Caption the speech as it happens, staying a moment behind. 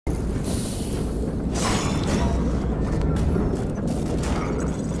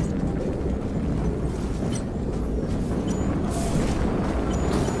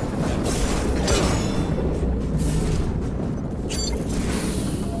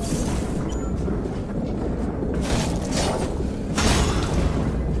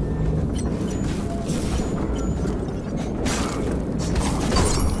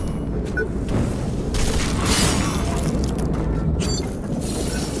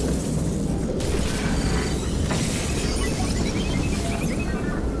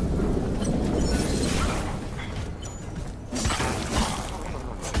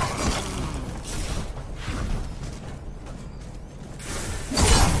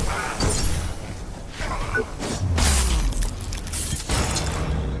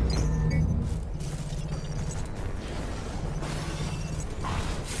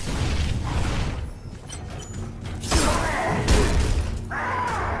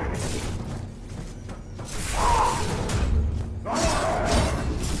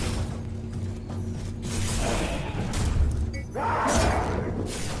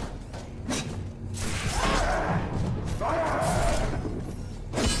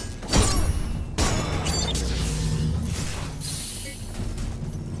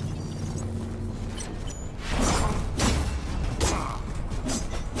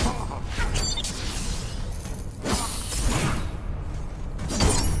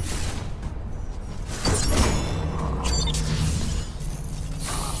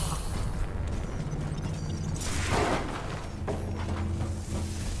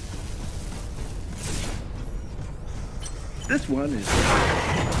This one is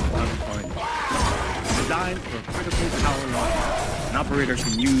designed for a critical power line. An operator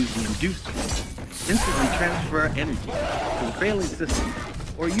can use the inducer to instantly transfer energy to the failing system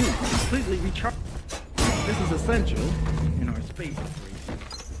or use it completely recharge. This is essential in our space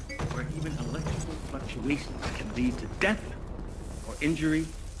operations, where even electrical fluctuations can lead to death or injury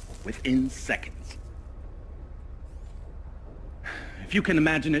within seconds. If you can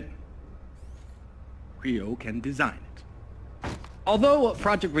imagine it, Creo can design it. Although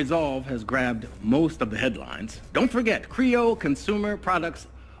Project Resolve has grabbed most of the headlines, don't forget, Creo consumer products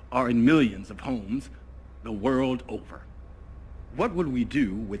are in millions of homes the world over. What would we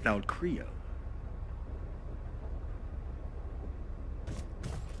do without Creo?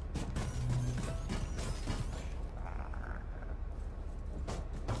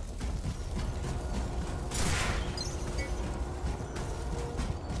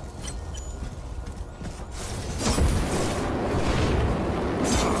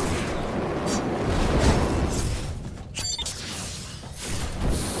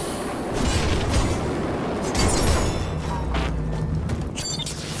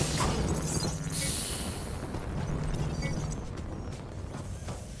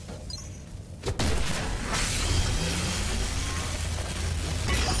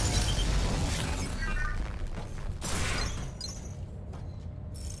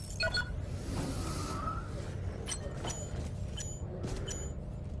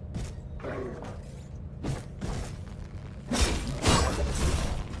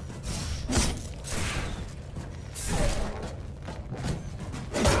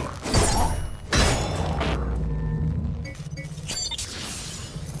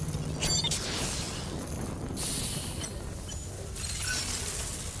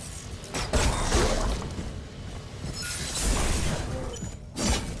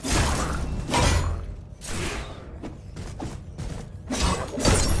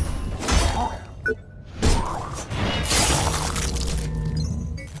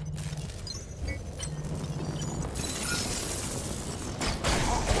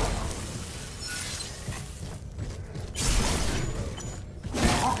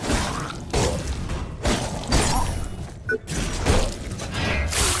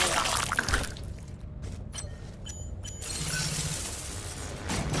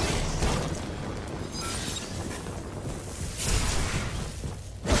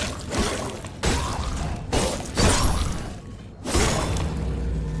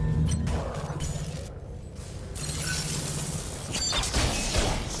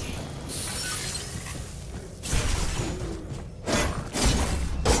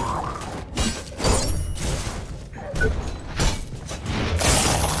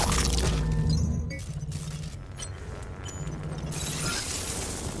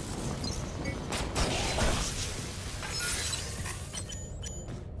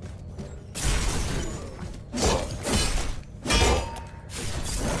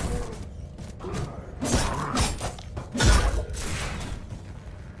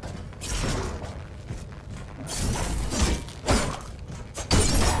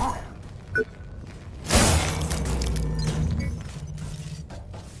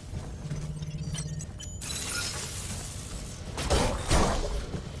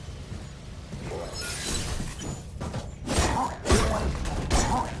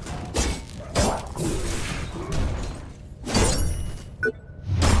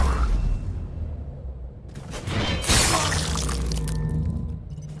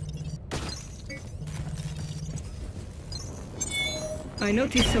 I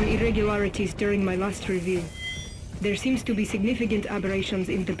noticed some irregularities during my last review. There seems to be significant aberrations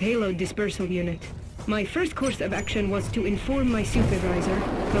in the payload dispersal unit. My first course of action was to inform my supervisor,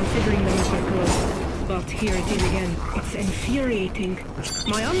 considering the matter closed. But here it is again. It's infuriating.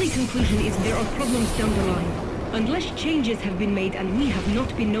 My only conclusion is there are problems down the line. Unless changes have been made and we have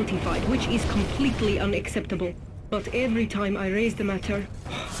not been notified, which is completely unacceptable. But every time I raise the matter,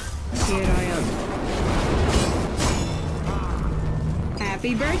 here I am.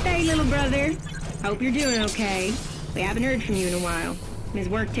 Happy birthday, little brother. Hope you're doing okay. We haven't heard from you in a while. Is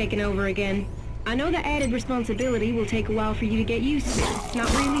work taking over again? I know the added responsibility will take a while for you to get used to. It's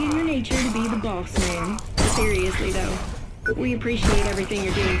not really in your nature to be the boss man. Seriously, though. We appreciate everything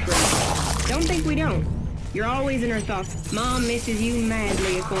you're doing for us. Don't think we don't. You're always in our thoughts. Mom misses you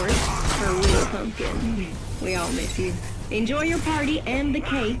madly, of course. Her little pumpkin. We all miss you. Enjoy your party and the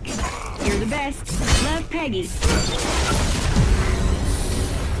cake. You're the best. Love, Peggy.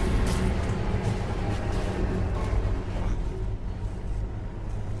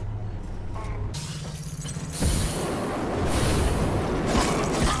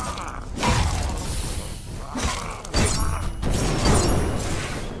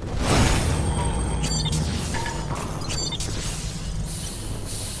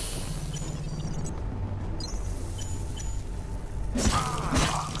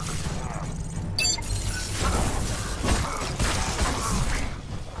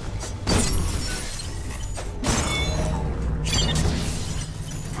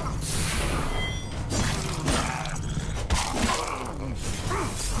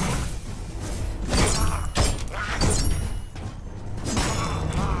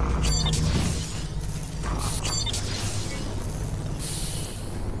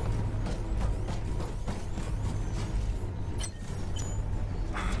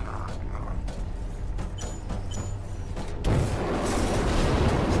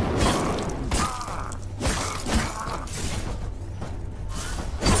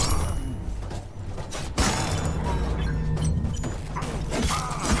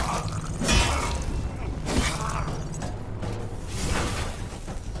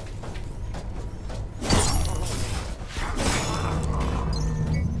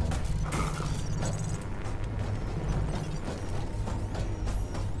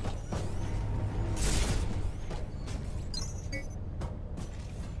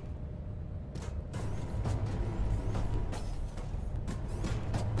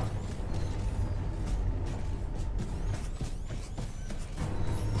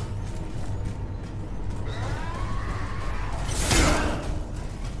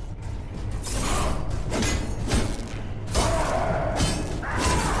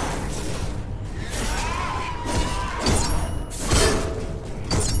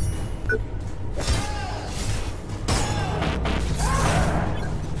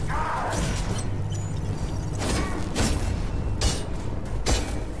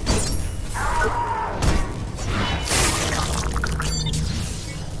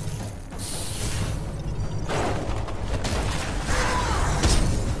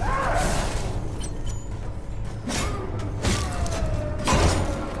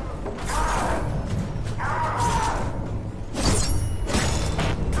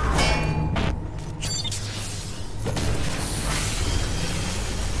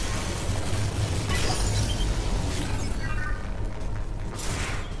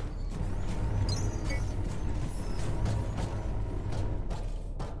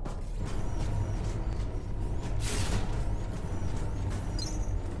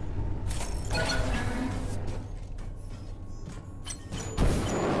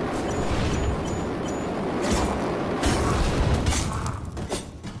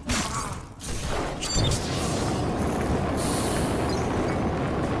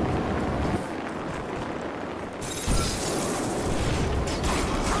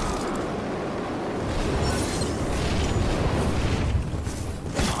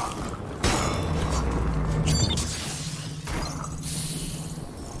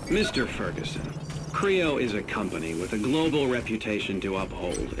 Mr. Ferguson, Creo is a company with a global reputation to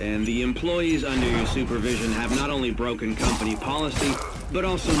uphold, and the employees under your supervision have not only broken company policy, but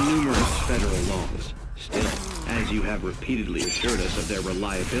also numerous federal laws. Still, as you have repeatedly assured us of their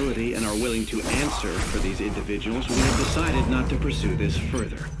reliability and are willing to answer for these individuals, we have decided not to pursue this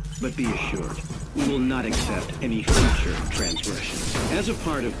further. But be assured, we will not accept any future transgressions. As a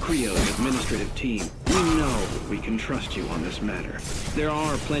part of Creo's administrative team, we know we can trust you on this matter. There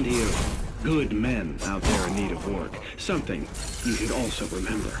are plenty of good men out there in need of work. Something you should also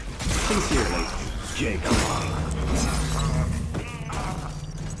remember. Sincerely, J. Conley.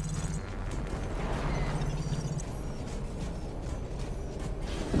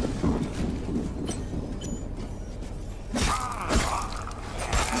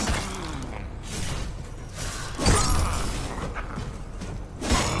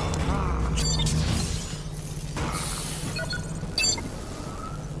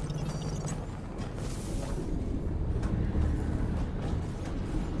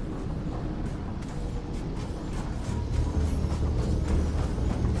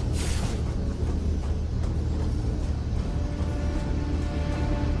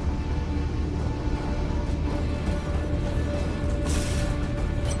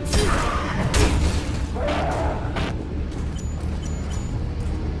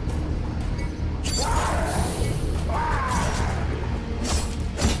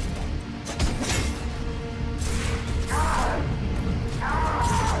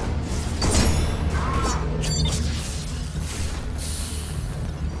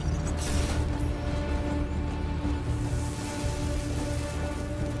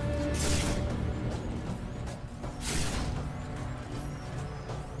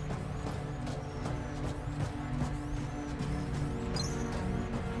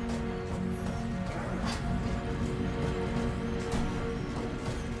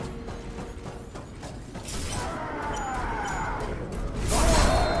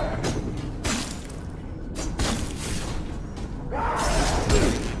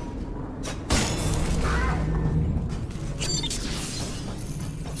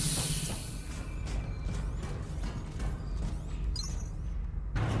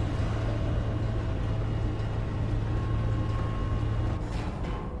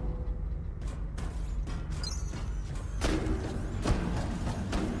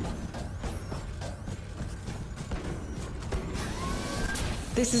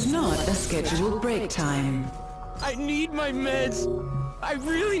 This is not a scheduled break time. I need my meds. I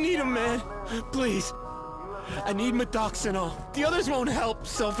really need them, man. Please. I need Medoxanol. The others won't help,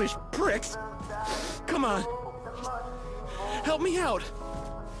 selfish pricks. Come on. Help me out.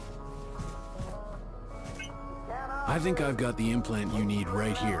 I think I've got the implant you need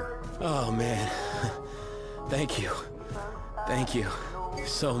right here. Oh, man. Thank you. Thank you.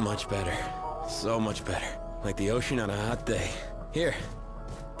 So much better. So much better. Like the ocean on a hot day. Here.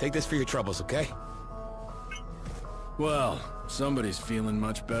 Take this for your troubles, okay? Well, somebody's feeling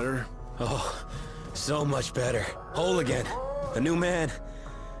much better. Oh, so much better. Whole again. A new man.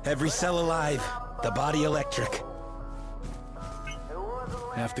 Every cell alive. The body electric.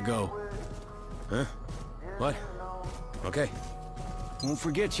 Have to go. Huh? What? Okay. Won't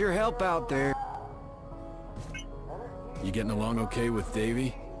forget your help out there. You getting along okay with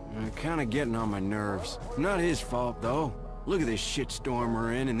Davey? Kinda getting on my nerves. Not his fault, though. Look at this shitstorm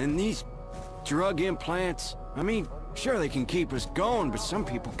we're in, and then these drug implants. I mean, sure they can keep us going, but some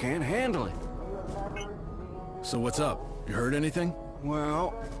people can't handle it. So what's up? You heard anything?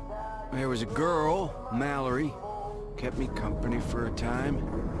 Well, there was a girl, Mallory. Kept me company for a time.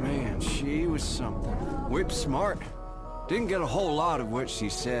 Man, she was something. Whip smart. Didn't get a whole lot of what she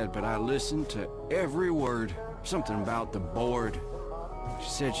said, but I listened to every word. Something about the board. She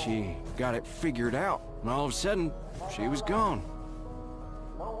said she got it figured out, and all of a sudden, she was gone.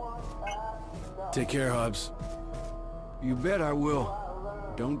 Take care, Hobbs. You bet I will.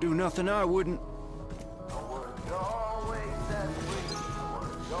 Don't do nothing I wouldn't.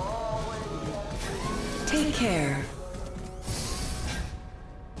 Take care.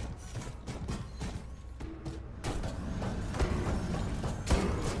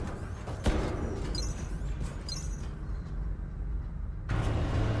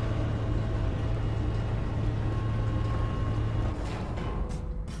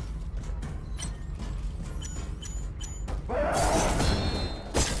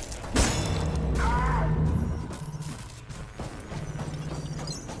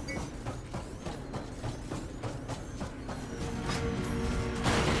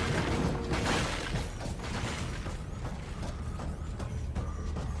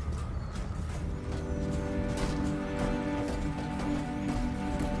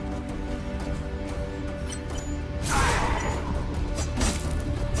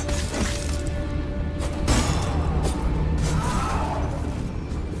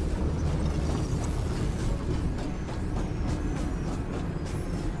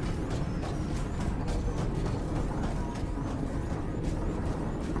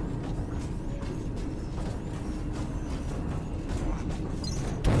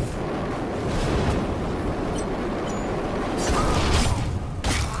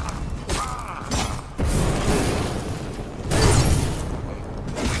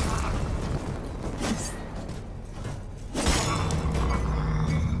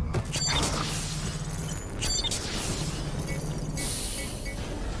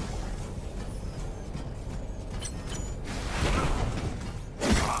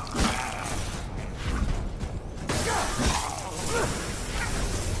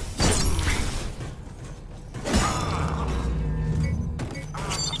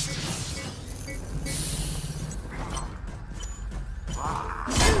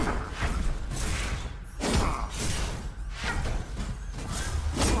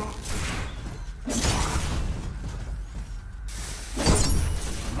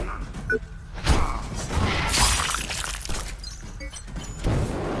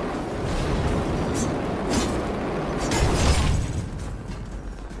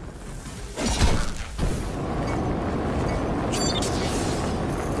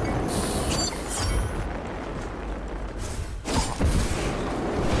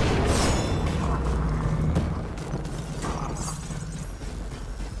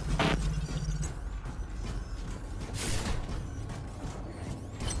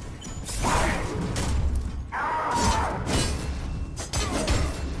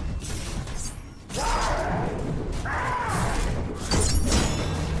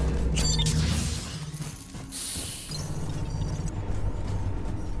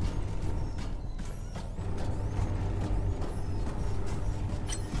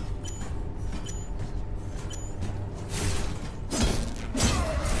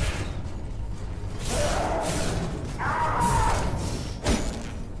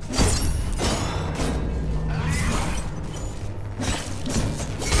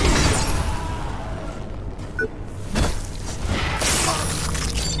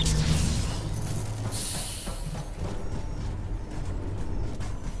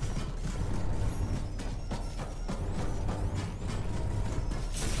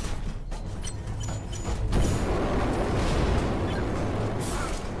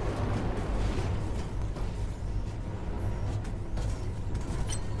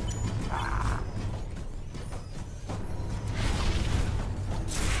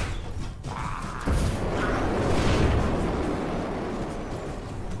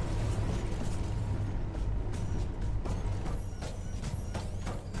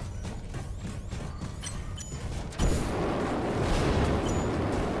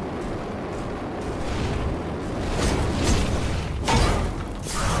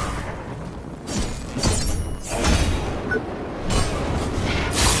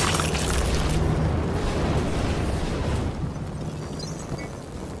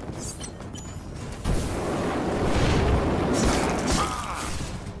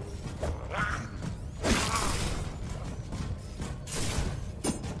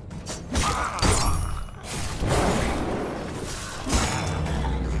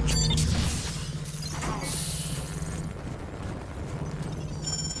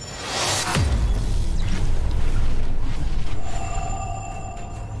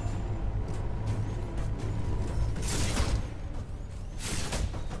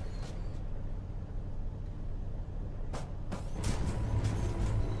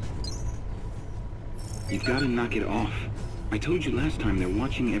 You've got to knock it off. I told you last time they're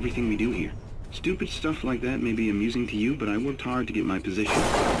watching everything we do here. Stupid stuff like that may be amusing to you, but I worked hard to get my position.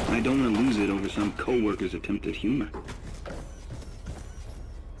 And I don't want to lose it over some co-worker's attempt at humor.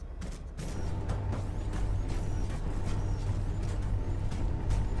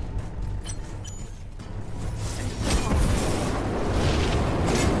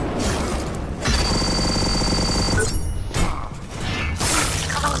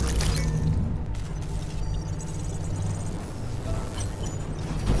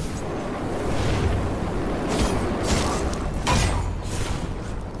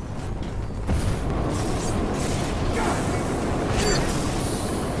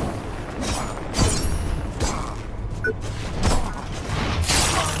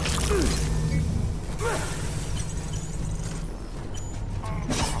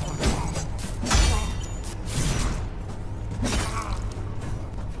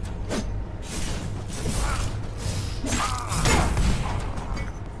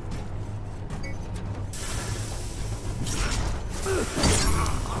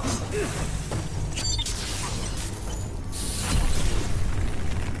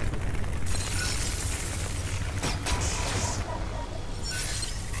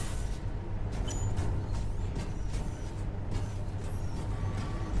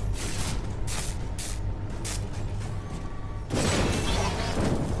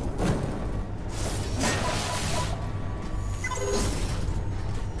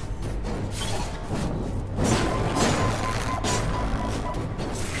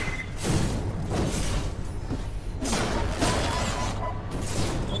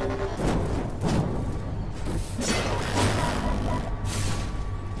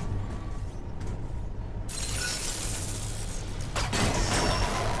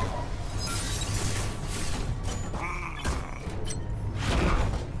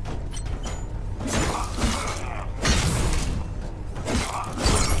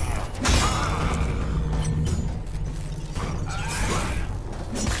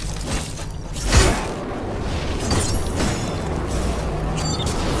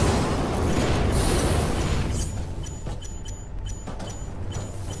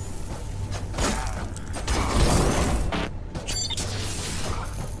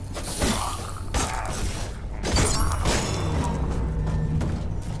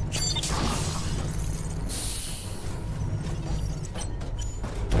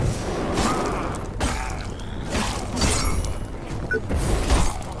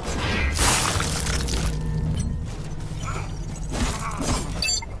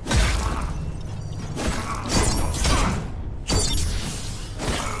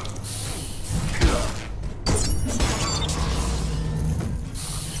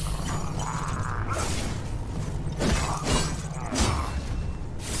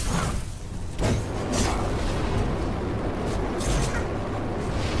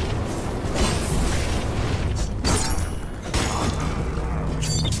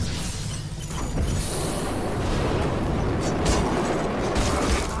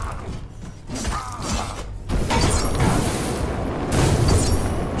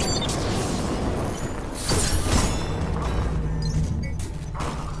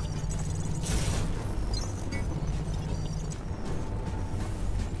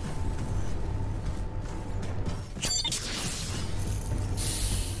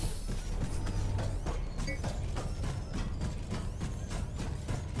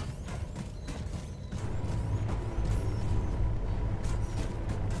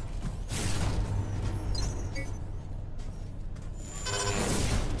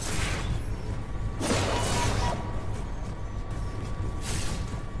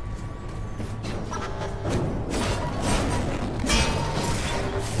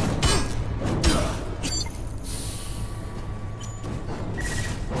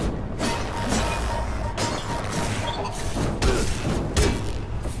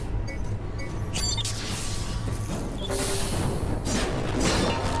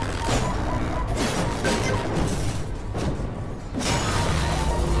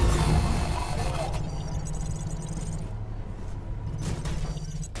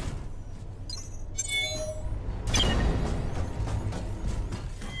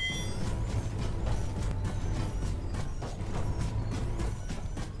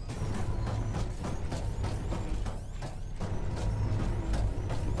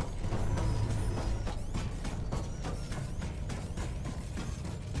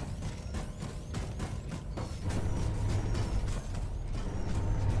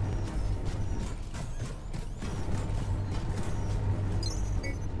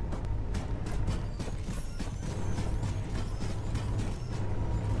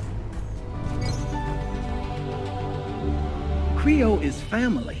 Creo is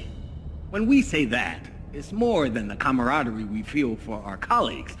family. When we say that, it's more than the camaraderie we feel for our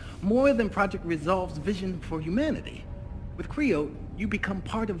colleagues, more than Project Resolve's vision for humanity. With Creo, you become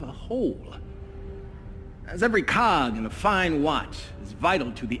part of a whole. As every cog in a fine watch is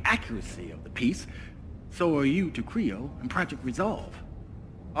vital to the accuracy of the piece, so are you to Creo and Project Resolve.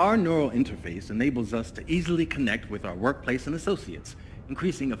 Our neural interface enables us to easily connect with our workplace and associates,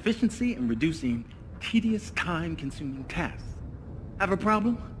 increasing efficiency and reducing tedious, time-consuming tasks. Have a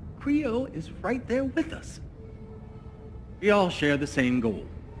problem? Creo is right there with us. We all share the same goal.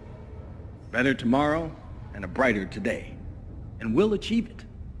 Better tomorrow and a brighter today. And we'll achieve it.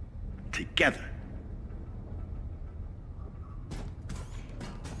 Together.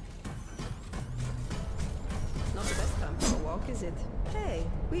 Not the best time for a walk, is it? Hey,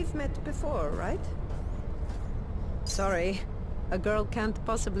 we've met before, right? Sorry. A girl can't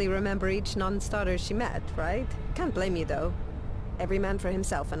possibly remember each non-starter she met, right? Can't blame you, though. Every man for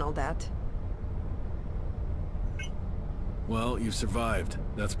himself and all that. Well, you survived.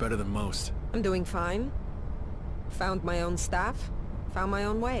 That's better than most. I'm doing fine. Found my own staff. Found my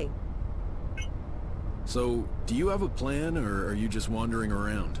own way. So, do you have a plan, or are you just wandering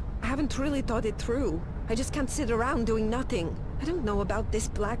around? I haven't really thought it through. I just can't sit around doing nothing. I don't know about this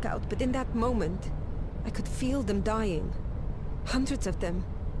blackout, but in that moment, I could feel them dying. Hundreds of them,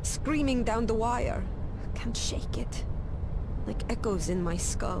 screaming down the wire. I can't shake it. Like echoes in my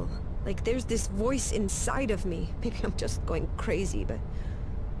skull. Like there's this voice inside of me. Maybe I'm just going crazy, but...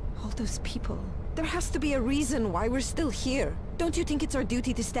 all those people... there has to be a reason why we're still here. Don't you think it's our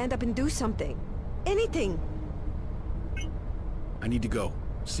duty to stand up and do something? Anything! I need to go.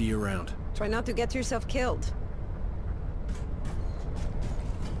 See you around. Try not to get yourself killed.